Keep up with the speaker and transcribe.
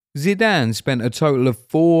Zidane spent a total of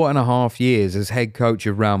 4.5 years as head coach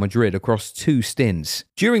of Real Madrid across 2 stints.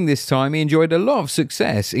 During this time, he enjoyed a lot of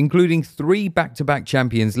success, including 3 back-to-back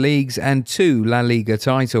Champions Leagues and 2 La Liga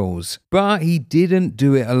titles. But he didn't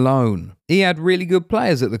do it alone. He had really good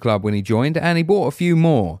players at the club when he joined, and he bought a few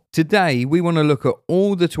more. Today, we want to look at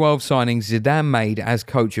all the 12 signings Zidane made as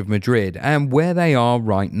coach of Madrid and where they are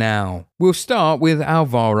right now. We'll start with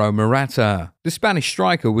Alvaro Morata. The Spanish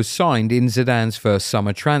striker was signed in Zidane's first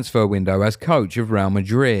summer transfer window as coach of Real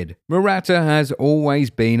Madrid. Morata has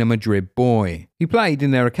always been a Madrid boy. He played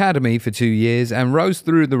in their academy for 2 years and rose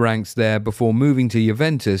through the ranks there before moving to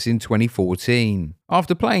Juventus in 2014.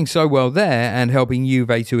 After playing so well there and helping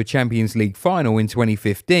Juve to a Champions League final in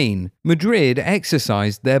 2015, Madrid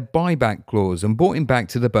exercised their buyback clause and brought him back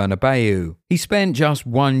to the Bernabeu. He spent just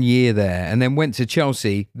 1 year there and then went to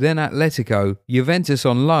Chelsea, then Atletico, Juventus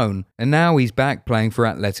on loan, and now he's back playing for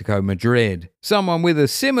Atletico Madrid. Someone with a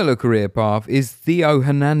similar career path is Theo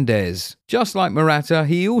Hernandez. Just like Morata,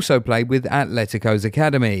 he also played with Atletico's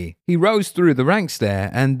academy. He rose through the ranks there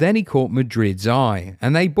and then he caught Madrid's eye,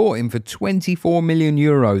 and they bought him for €24 million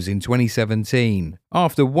in 2017.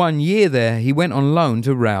 After 1 year there, he went on loan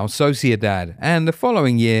to Real Sociedad, and the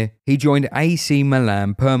following year, he joined AC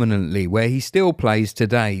Milan permanently, where he still plays to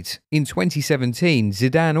date. In 2017,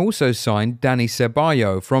 Zidane also signed Dani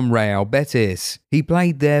Ceballos from Real Betis. He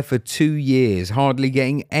played there for 2 years, hardly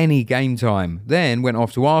getting any game time, then went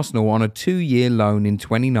off to Arsenal on a 2-year loan in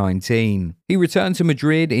 2019. He returned to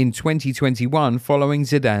Madrid in 2021 following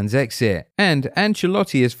Zidane's exit, and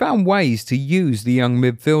Ancelotti has found ways to use the young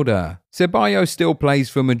midfielder. Ceballos still plays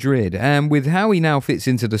for Madrid, and with how he now fits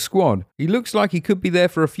into the squad, he looks like he could be there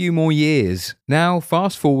for a few more years. Now,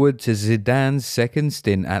 fast forward to Zidane's second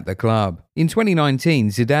stint at the club. In 2019,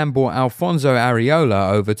 Zidane brought Alfonso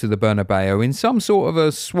Areola over to the Bernabeu in some sort of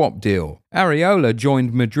a swap deal. Areola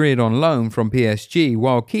joined Madrid on loan from PSG,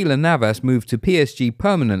 while Keylor Navas moved to PSG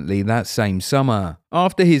permanently that same summer.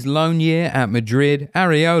 After his loan year at Madrid,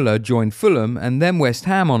 Areola joined Fulham and then West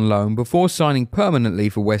Ham on loan before signing permanently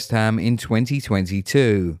for West Ham in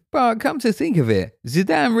 2022. But come to think of it,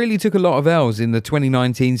 Zidane really took a lot of L's in the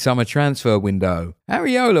 2019 summer transfer window.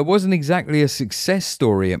 Areola wasn't exactly a success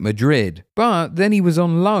story at Madrid, but then he was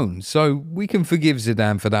on loan, so we can forgive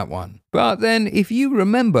Zidane for that one. But then, if you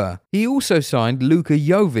remember, he also signed Luka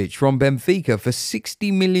Jovic from Benfica for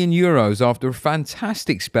 €60 million after a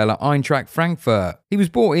fantastic spell at Eintracht Frankfurt. He was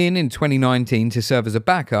brought in 2019 to serve as a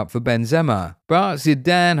backup for Benzema. But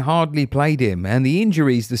Zidane hardly played him, and the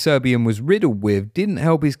injuries the Serbian was riddled with didn't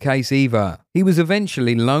help his case either. He was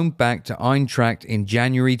eventually loaned back to Eintracht in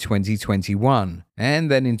January 2021.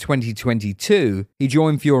 And then in 2022, he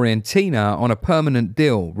joined Fiorentina on a permanent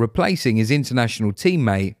deal, replacing his international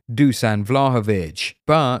teammate Dusan Vlahovic.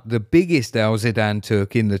 But the biggest L Zidane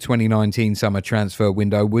took in the 2019 summer transfer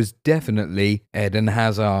window was definitely Eden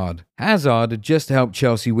Hazard. Hazard had just helped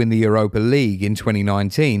Chelsea win the Europa League in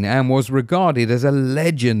 2019 and was regarded as a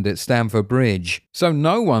legend at Stamford Bridge, so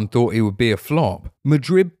no one thought he would be a flop.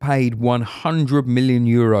 Madrid paid €100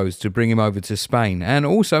 million to bring him over to Spain and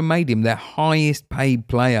also made him their highest paid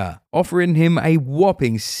player, offering him a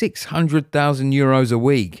whopping €600,000 a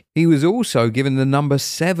week. He was also given the number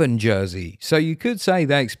 7 jersey, so you could say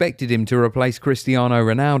they expected him to replace Cristiano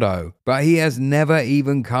Ronaldo, but he has never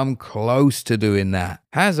even come close to doing that.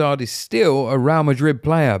 Hazard is still a Real Madrid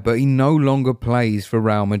player, but he no longer plays for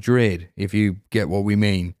Real Madrid, if you get what we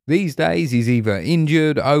mean. These days, he's either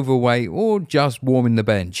injured, overweight, or just warming the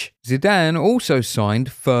bench. Zidane also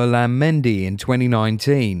signed Ferland Mendy in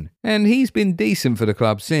 2019, and he's been decent for the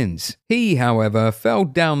club since. He, however, fell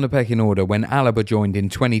down the pecking order when Alaba joined in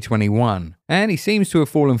 2021, and he seems to have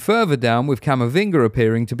fallen further down with Camavinga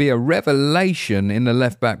appearing to be a revelation in the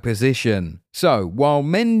left-back position. So, while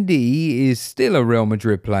Mendy is still a Real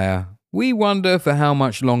Madrid player, we wonder for how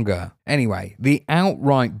much longer. Anyway, the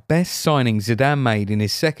outright best signing Zidane made in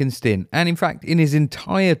his second stint, and in fact in his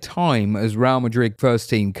entire time as Real Madrid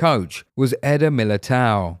first-team coach, was Eder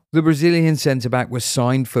Militao. The Brazilian centre-back was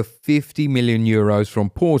signed for €50 million from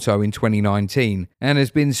Porto in 2019 and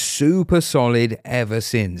has been super solid ever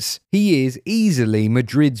since. He is easily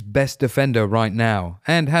Madrid's best defender right now,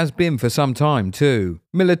 and has been for some time too.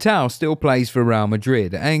 Militao still plays for Real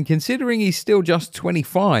Madrid, and considering he's still just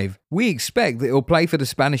 25, we expect that he'll play for the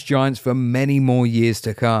Spanish Giants for many more years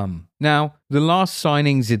to come. Now, the last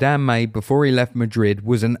signing Zidane made before he left Madrid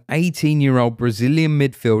was an 18-year-old Brazilian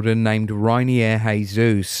midfielder named Rainier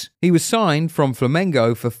Jesus. He was signed from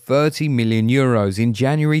Flamengo for €30 million in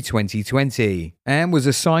January 2020 and was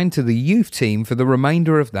assigned to the youth team for the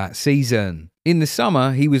remainder of that season. In the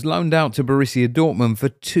summer, he was loaned out to Borussia Dortmund for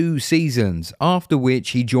 2 seasons, after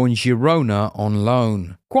which he joined Girona on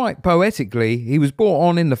loan. Quite poetically, he was brought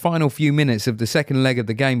on in the final few minutes of the second leg of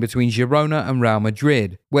the game between Girona and Real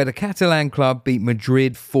Madrid, where the Catalan club beat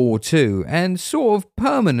Madrid 4-2 and sort of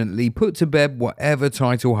permanently put to bed whatever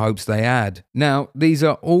title hopes they had. Now, these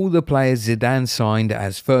are all the players Zidane signed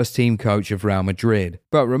as first-team coach of Real Madrid.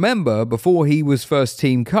 But remember, before he was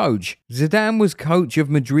first-team coach, Zidane was coach of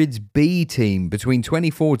Madrid's B team between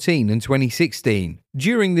 2014 and 2016.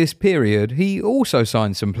 During this period, he also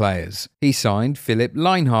signed some players. He signed Philipp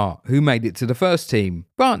Lienhart, who made it to the first team,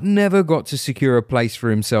 but never got to secure a place for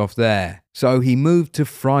himself there. So he moved to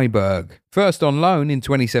Freiburg, first on loan in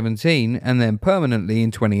 2017 and then permanently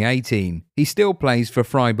in 2018. He still plays for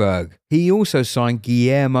Freiburg. He also signed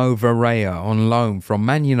Guillermo Varela on loan from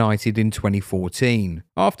Man United in 2014.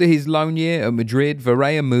 After his loan year at Madrid,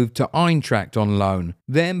 Varela moved to Eintracht on loan,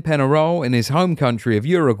 then Peñarol in his home country of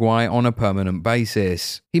Uruguay on a permanent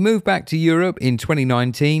basis. He moved back to Europe in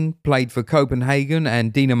 2019, played for Copenhagen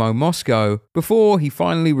and Dinamo Moscow, before he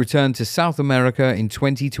finally returned to South America in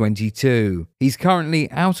 2022. He's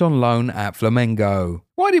currently out on loan at Flamengo.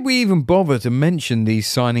 Why did we even bother to mention these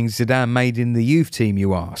signings Zidane made in the youth team,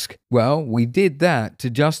 you ask? Well, we did that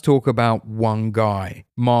to just talk about one guy,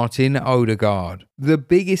 Martin Odegaard, the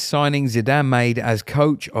biggest signing Zidane made as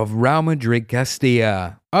coach of Real Madrid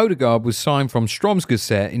Castilla. Odegaard was signed from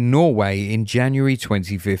Strømsgodset in Norway in January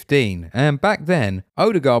 2015, and back then,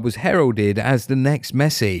 Odegaard was heralded as the next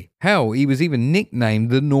Messi. Hell, he was even nicknamed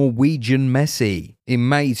the Norwegian Messi. In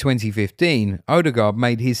May 2015, Odegaard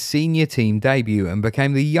made his senior team debut and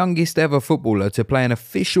became the youngest ever footballer to play an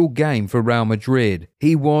official game for Real Madrid.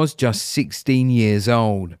 He was just 16 years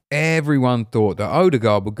old. Everyone thought that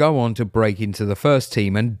Odegaard would go on to break into the first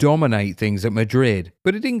team and dominate things at Madrid,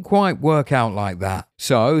 but it didn't quite work out like that.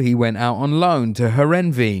 So he went out on loan to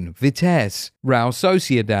Heerenveen, Vitesse, Real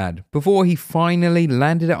Sociedad, before he finally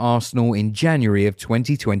landed at Arsenal in January of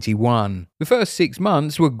 2021. The first 6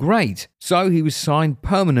 months were great, so he was signed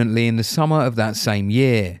permanently in the summer of that same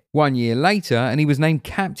year. 1 year later, and he was named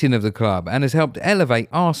captain of the club and has helped elevate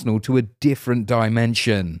Arsenal to a different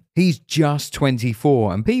dimension. He's just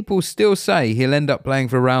 24, and people still say he'll end up playing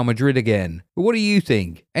for Real Madrid again. But what do you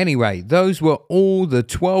think? Anyway, those were all the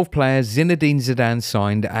 12 players Zinedine Zidane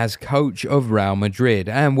signed as coach of Real Madrid,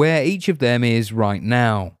 and where each of them is right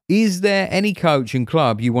now. Is there any coach and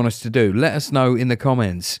club you want us to do? Let us know in the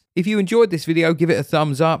comments. If you enjoyed this video, give it a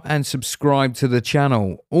thumbs up and subscribe to the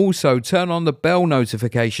channel. Also, turn on the bell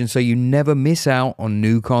notification so you never miss out on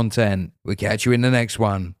new content. We'll catch you in the next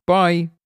one. Bye.